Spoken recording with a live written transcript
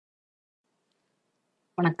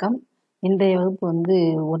வணக்கம். இன்றைய வகுப்பு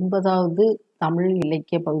 9வது தமிழ்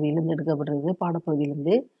இலக்கிய பகுதியிலிருந்து எடுக்கப்படுறது,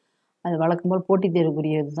 பாடப்பகுதியிலிருந்து. அது வழக்கம் போல் போட்டித்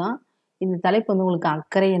தேர்வுக்குரியது தான். இந்த தலைப்பு உங்களுக்கு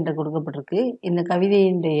அக்கறை என்று கொடுக்கப்பட்டிருக்கு. இந்த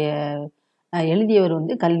கவிதையினுடைய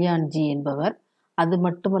எழுதியவர் கல்யாண்ஜி என்பவர். அது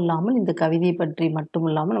மட்டுமல்லாமல் இந்த கவிதை பற்றி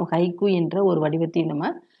மட்டுமல்லாமல் நம்ம ஹைக்கூ என்ற ஒரு வடிவத்தையும்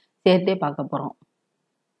நம்ம சேர்த்தே பார்க்க போறோம்.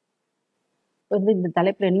 இந்த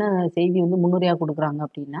தலைப்புல என்ன செய்தி முன்னுரையாக கொடுக்குறாங்க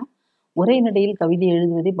அப்படின்னா, உரைநடையில் கவிதை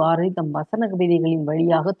எழுதுவதை பாரதி தம் வசன கவிதைகளின்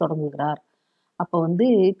வழியாக தொடங்குகிறார். அப்ப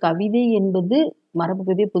கவிதை என்பது மரபு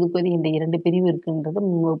கவிதை, புதுக்கவிதை என்ற 2 பிரிவு இருக்குன்றத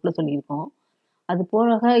முன் வகுப்புல சொல்லியிருக்கோம். அது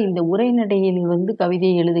போக இந்த உரைநடையில்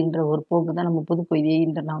கவிதை எழுதுகின்ற ஒரு போக்கு தான் நம்ம புதுக்கவிதை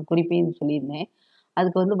என்ற நான் குறிப்பையும் சொல்லியிருந்தேன்.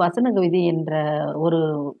 அதுக்கு வசன கவிதை என்ற ஒரு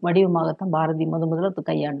வடிவமாகத்தான் பாரதி முதல்ல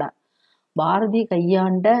கையாண்டார். பாரதி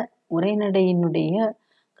கையாண்ட உரைநடையினுடைய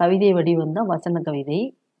கவிதை வடிவம் தான் வசன கவிதை.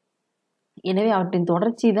 எனவே அவற்றின்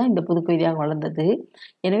தொடர்ச்சி தான் இந்த புதுக்கவிதையாக வளர்ந்தது.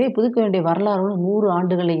 எனவே புதுக்கவிதையுடைய வரலாறு 100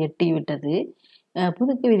 ஆண்டுகளை எட்டிவிட்டது.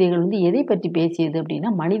 புதுக்கவிதைகள் எதை பற்றி பேசியது அப்படின்னா,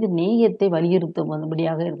 மனித நேயத்தை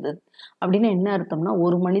வலியுறுத்தும்படியாக இருந்தது. அப்படின்னா என்ன அர்த்தம்னா,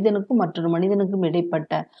 ஒரு மனிதனுக்கும் மற்றொரு மனிதனுக்கும்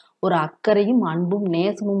இடைப்பட்ட ஒரு அக்கறையும் அன்பும்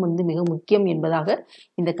நேசமும் மிக முக்கியம் என்பதாக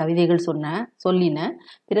இந்த கவிதைகள் சொல்லின.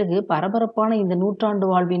 பிறகு பரபரப்பான இந்த நூற்றாண்டு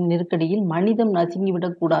வாழ்வின் நெருக்கடியில் மனிதம்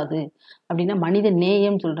நசுங்கிவிடக் கூடாது அப்படின்னா, மனித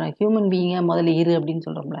நேயம் சொல்றேன், ஹியூமன் பீயிங்க முதல்ல இரு அப்படின்னு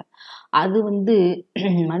சொல்றோம்ல, அது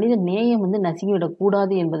மனித நேயம் நசுங்கிவிடக்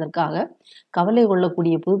கூடாது என்பதற்காக கவலை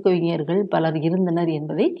கொள்ளக்கூடிய புதுக்கவிஞர்கள் பலர் இருந்தனர்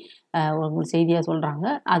என்பதை ஒரு செய்தியா சொல்றாங்க.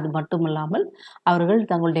 அது மட்டுமல்லாமல் அவர்கள்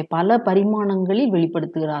தங்களுடைய பல பரிமாணங்களில்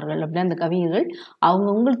வெளிப்படுத்துகிறார்கள். அப்படின்னா அந்த கவிஞர்கள்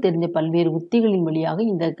அவங்கவுங்களுக்கு தெரிஞ்ச பல்வேறு உத்திகளின் வழியாக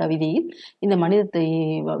இந்த கவிதையில் இந்த மனிதத்தை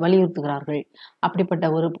வலியுறுத்துகிறார்கள். அப்படிப்பட்ட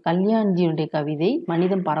ஒரு கல்யாண்ஜியுடைய கவிதை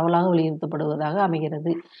மனிதம் பரவலாக வலியுறுத்தப்படுவதாக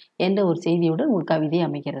அமைகிறது என்ற ஒரு செய்தியுடன் ஒரு கவிதை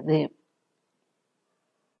அமைகிறது.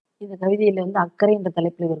 இந்த கவிதையில அக்கறை என்ற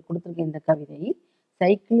தலைப்பில் இவர் கொடுத்திருக்க இந்த கவிதை,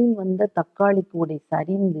 சைக்கிளில் வந்த தக்காளி கூடை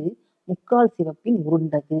சரிந்து முக்கால் சிவப்பில்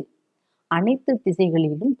உருண்டது. அனைத்து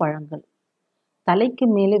திசைகளிலும் பழங்கள். தலைக்கு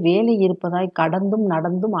மேலே வேலை இருப்பதாய் கடந்தும்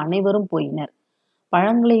நடந்தும் அனைவரும் போயினர்.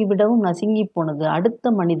 பழங்களை விடவும் நசுங்கி போனது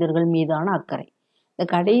அடுத்த மனிதர்கள் மீதான அக்கறை. இந்த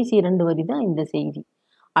கடைசி 2 வரி தான் இந்த செய்தி.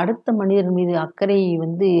 அடுத்த மனிதர்கள் மீது அக்கறை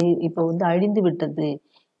இப்ப அழிந்து விட்டது.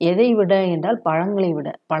 எதை விட என்றால் பழங்களை விட.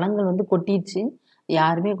 பழங்கள் கொட்டிடுச்சு,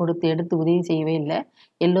 யாருமே கொடுத்து எடுத்து உதவி செய்யவே இல்லை.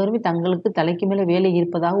 எல்லோருமே தங்களுக்கு தலைக்கு மேல வேலை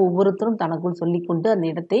இருப்பதாக ஒவ்வொருத்தரும் தனக்குள் சொல்லிக்கொண்டு அந்த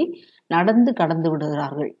இடத்தை நடந்து கடந்து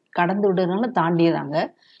விடுகிறார்கள். கடந்து விடுறதுனால தாண்டிடுறாங்க.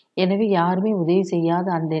 எனவே யாருமே உதவி செய்யாத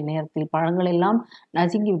அந்த நேரத்தில் பழங்கள் எல்லாம்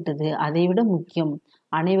நசுங்கி விட்டது. அதை விட முக்கியம்,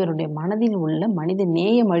 அனைவருடைய மனதில் உள்ள மனித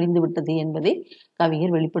நேயம் அழிந்து விட்டது என்பதை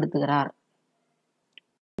கவிஞர் வெளிப்படுத்துகிறார்.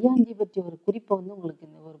 கல்யாண்ஜி பற்றி ஒரு குறிப்பை உங்களுக்கு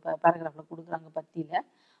இந்த ஒரு பேராகிராஃப்ல கொடுக்குறாங்க பத்தியில.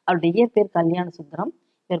 அவருடைய இயற்பெயர் கல்யாண சுந்தரம்.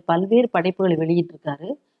 இவர் பல்வேறு படைப்புகளை வெளியிட்டிருக்காரு.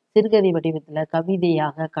 சிறுகதை வடிவத்துல,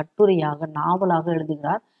 கவிதையாக, கட்டுரையாக, நாவலாக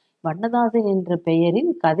எழுதுகிறார். வண்ணதாசன் என்ற பெயரில்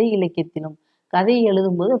கதை இலக்கியத்திலும் கதை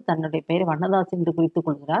எழுதும்போது தன்னுடைய பெயரை வண்ணதாசன் என்று குறித்துக்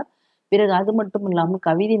கொள்கிறார். பிறகு அது மட்டும் இல்லாமல்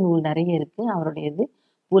கவிதை நூல் நிறைய இருக்கு அவருடையது.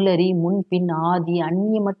 புலரி, முன்பின், ஆதி,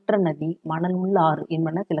 அந்நியமற்ற நதி, மணல் உள்ள ஆறு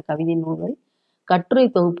என்பன சில கவிதை நூல்கள். கட்டுரை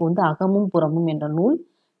தொகுப்பு அகமும் புறமும் என்ற நூல்.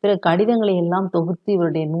 பிறகு கடிதங்களை எல்லாம் தொகுத்து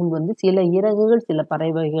இவருடைய நூல் சில இறகுகள் சில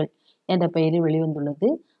பறவைகள் என்ற பெயரில் வெளிவந்துள்ளது.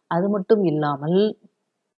 அது மட்டும் இல்லாமல்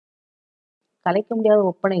கலைக்க முடியாத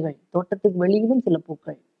ஒப்பனைகள், தோட்டத்துக்கு வெளியிலும் சில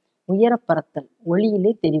பூக்கள், உயர பறத்தல்,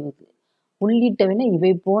 ஒளியிலே தெரிவது உள்ளிட்டவன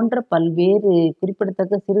இவை போன்ற பல்வேறு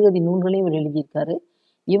குறிப்பிடத்தக்க சிறுகதை நூல்களை இவர் எழுதியிருக்காரு.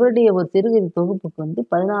 இவருடைய ஒரு சிறுகதை தொகுப்புக்கு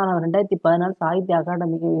 2014 சாகித்ய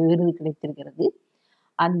அகாடமி விருது கிடைத்திருக்கிறது.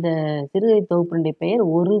 அந்த சிறுகதை தொகுப்பினுடைய பெயர்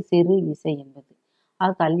ஒரு சிறு இசை என்பது.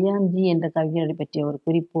 கல்யாண்ஜி என்ற கவிஞரை பற்றிய ஒரு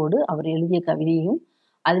குறிப்போடு அவர் எழுதிய கவிதையும்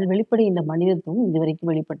அதில் வெளிப்படுகின்ற மனிதத்துவம் இதுவரைக்கும்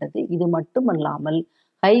வெளிப்பட்டது. இது மட்டுமல்லாமல்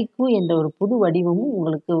ஹைக்கூ என்ற ஒரு புது வடிவமும்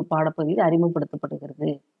உங்களுக்கு பாடப்பகுதியில் அறிமுகப்படுத்தப்படுகிறது.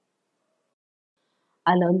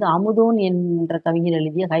 அதுல அமுதோன் என்ற கவிஞர்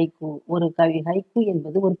எழுதிய ஹைக்கூ ஒரு ஹைக்கூ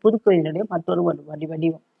என்பது ஒரு புதுக்கவிதையுடைய மற்றொரு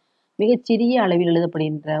வடிவம். மிகச்சிறிய அளவில்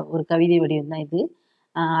எழுதப்படுகின்ற ஒரு கவிதை வடிவம் தான் இது.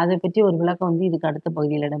 அதை பற்றி ஒரு விளக்கம் இதுக்கு அடுத்த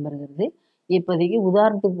பகுதியில் இடம்பெறுகிறது. இப்போதைக்கு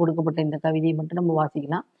உதாரணத்துக்கு கொடுக்கப்பட்ட இந்த கவிதையை மட்டும் நம்ம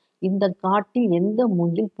வாசிக்கலாம். இந்த காட்டில் எந்த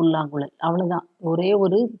மூங்கில் புல்லாங்குழல். அவ்வளவுதான். ஒரே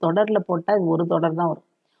ஒரு தொடர்ல போட்டா ஒரு தொடர் தான் வரும்.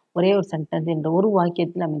 ஒரே ஒரு சென்டென்ஸ் என்ற ஒரு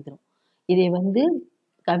வாக்கியத்தில் அமைந்துடும். இதை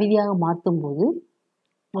கவிதையாக மாற்றும் போது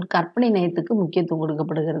ஒரு கற்பனை நயத்துக்கு முக்கியத்துவம்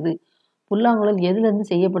கொடுக்கப்படுகிறது. புல்லாங்குழல் எதிலிருந்து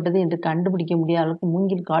செய்யப்பட்டது என்று கண்டுபிடிக்க முடியாத அளவுக்கு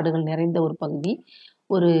மூங்கில் காடுகள் நிறைந்த ஒரு பகுதி.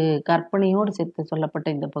 ஒரு கற்பனையோடு சேர்த்து சொல்லப்பட்ட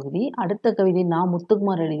இந்த பகுதி. அடுத்த கவிதை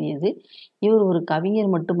முத்துக்குமார் எழுதியது. இவர் ஒரு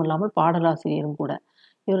கவிஞர் மட்டுமல்லாமல் பாடலாசிரியரும் கூட.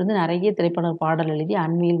 இவர் நிறைய திரைப்பட பாடல் எழுதி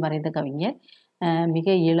அண்மையில் மறைந்த கவிஞர்.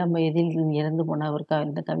 மிக இளம் வயதில் இறந்து போன ஒரு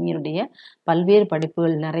இந்த கவிஞருடைய பல்வேறு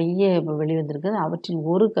படைப்புகள் நிறைய வெளிவந்திருக்கிறது. அவற்றில்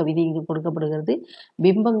ஒரு கவிதை இங்கு கொடுக்கப்படுகிறது.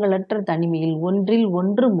 பிம்பங்களற்ற தனிமையில் ஒன்றில்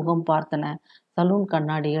ஒன்று முகம் பார்த்தன சலூன்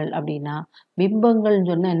கண்ணாடிகள் அப்படின்னா, பிம்பங்கள்னு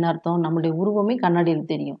சொன்னா என்ன அர்த்தம்? நம்முடைய உருவமே கண்ணாடியில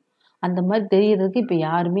தெரியும். அந்த மாரி தெரியறதுக்கு இப்ப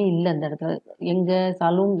யாருமே இல்ல அந்த இடத்துல. எங்க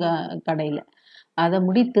சலூன் கடையில.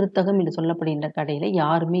 முடி திருத்தகம் என்று சொல்லப்படுகின்ற கடையில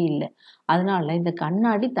யாருமே இல்ல. அதனால இந்த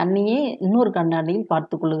கண்ணாடி தன்னையே இன்னொரு கண்ணாடியில்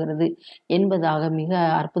பார்த்துக் கொள்ளுகிறது என்பதாக மிக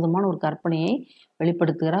அற்புதமான ஒரு கற்பனையை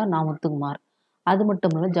வெளிப்படுத்துகிறார் நா. முத்துக்குமார். அது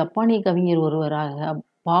மட்டுமல்ல, ஜப்பானிய கவிஞர் ஒருவராக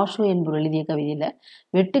பாஷோ என்பவர் எழுதிய கவிதையில,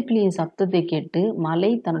 வெட்டுக்கிளியின் சப்தத்தை கேட்டு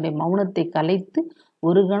மலை தன்னுடைய மௌனத்தை கலைத்து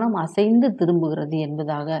ஒரு கணம் அசைந்து திரும்புகிறது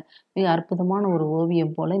என்பதாக மிக அற்புதமான ஒரு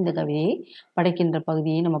ஓவியம் போல இந்த கவிதையை படைக்கின்ற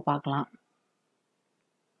பகுதியை நம்ம பார்க்கலாம்.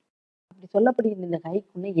 அப்படி சொல்லப்படுகின்ற இந்த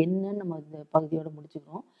ஹைக்கூன்னா என்னன்னு நம்ம இந்த பகுதியோட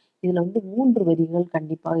முடிச்சுக்கிறோம். இதுல வந்து 3 வரிகள்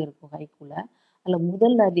கண்டிப்பாக இருக்கும் ஹைக்கூல. அதுல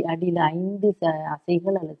முதல் அடியில 5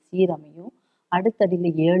 அசைகள் அல்லது சீரமையும். அடுத்த அடியில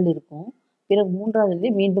 7 இருக்கும். பிறகு 3வது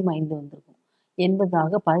அடியில மீண்டும் 5 வந்திருக்கும்.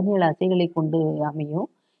 என்பதாக 17 அசைகளை கொண்டு அமையும்.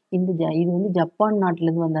 இது வந்து ஜப்பான்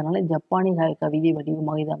நாட்டிலிருந்து வந்ததுனால ஜப்பானிய கவிதை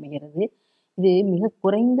வடிவமாக இது அமைகிறது. இது மிக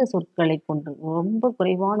குறைந்த சொற்களை கொண்டு ரொம்ப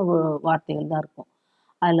குறைவான வார்த்தைகள் தான் இருக்கும்.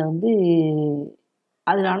 அதுல வந்து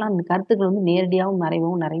அதனால அந்த கருத்துக்கள் வந்து நேரடியாகவும்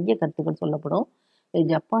மறைவாகவும் நிறைய கருத்துக்கள் சொல்லப்படும்.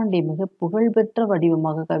 ஜப்பானுடைய மிக புகழ்பெற்ற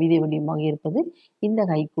வடிவமாக கவிதை வடிவமாக இருப்பது இந்த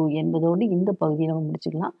ஹைக்கூ என்பதோடு இந்த பகுதியை நம்ம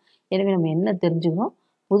முடிச்சுக்கலாம். எனவே நம்ம என்ன தெரிஞ்சுக்கணும்?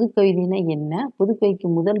 புதுக்கவிதைனா என்ன? புதுக்கவிதைக்கு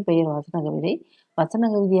முதல் பெயர் வசன கவிதை. வசன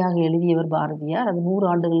கவிதையாக எழுதியவர் பாரதியார். அது 100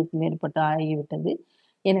 ஆண்டுகளுக்கு மேற்பட்டு ஆகிவிட்டது.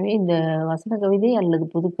 எனவே இந்த வசன கவிதை அல்லது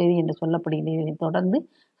புதுக்கவிதை என்று சொல்லப்படுகிறதை தொடர்ந்து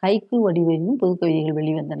ஹைக்கூ வடிவிலும் புதுக்கவிதைகள்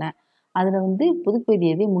வெளிவந்தன. அதுல வந்து புதுக்கவிதை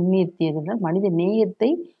எதை முன்னிறுத்தியதுன்னா மனித நேயத்தை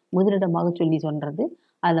முதலிடமாக சொல்லி சொல்றது.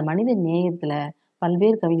 அதுல மனித நேயத்துல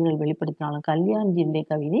பல்வேறு கவிஞர்கள் வெளிப்படுத்தினாலும் கல்யாண்ஜியுடைய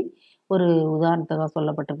கவிதை ஒரு உதாரணத்துக்காக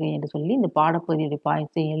சொல்லப்பட்டிருக்கு என்று சொல்லி இந்த பாடப்பகுதியுடைய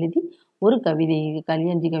பாயத்தை எழுதி ஒரு கவிதை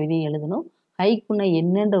கல்யாண்ஜி கவிதையை எழுதணும். ஹைக்கூன்னா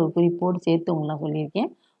என்னன்ற ஒரு குறிப்போடு சேர்த்து உங்களுக்கு சொல்லியிருக்கேன்.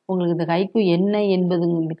 உங்களுக்கு இந்த ஹைக்கூ என்ன என்பது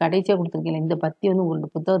இந்த கடைசியாக கொடுத்துருக்கேன். இந்த பத்தி வந்து உங்களோட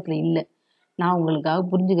புத்தகத்துல இல்லை. நான் உங்களுக்காக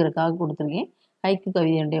புரிஞ்சுக்கிறதுக்காக கொடுத்துருக்கேன். ஹைக்கூ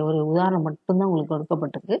கவிதையுடைய ஒரு உதாரணம் மட்டும்தான் உங்களுக்கு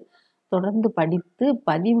கொடுக்கப்பட்டிருக்கு. தொடர்ந்து படித்து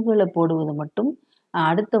பதிவுகளை போடுவது மட்டும்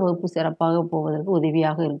அடுத்த வகுப்பு சிறப்பாக போவதற்கு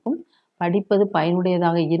உதவியாக இருக்கும். படிப்பது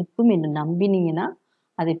பயனுடையதாக இருக்கும் என்று நம்பினீங்கன்னா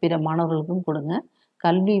அதை பிற மாணவர்களுக்கும் கொடுங்க.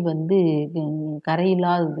 கல்வி வந்து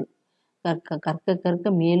கரையில்லாதது. கற்க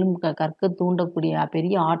கற்க மேலும் கற்க தூண்டக்கூடிய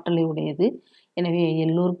பெரிய ஆற்றலை உடையது. எனவே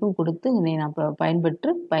எல்லோருக்கும் கொடுத்து இதை நாம்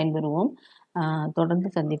பயன்பெற்று பயன்பெறுவோம். தொடர்ந்து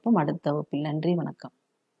சந்திப்போம் அடுத்த வகுப்பில். நன்றி, வணக்கம்.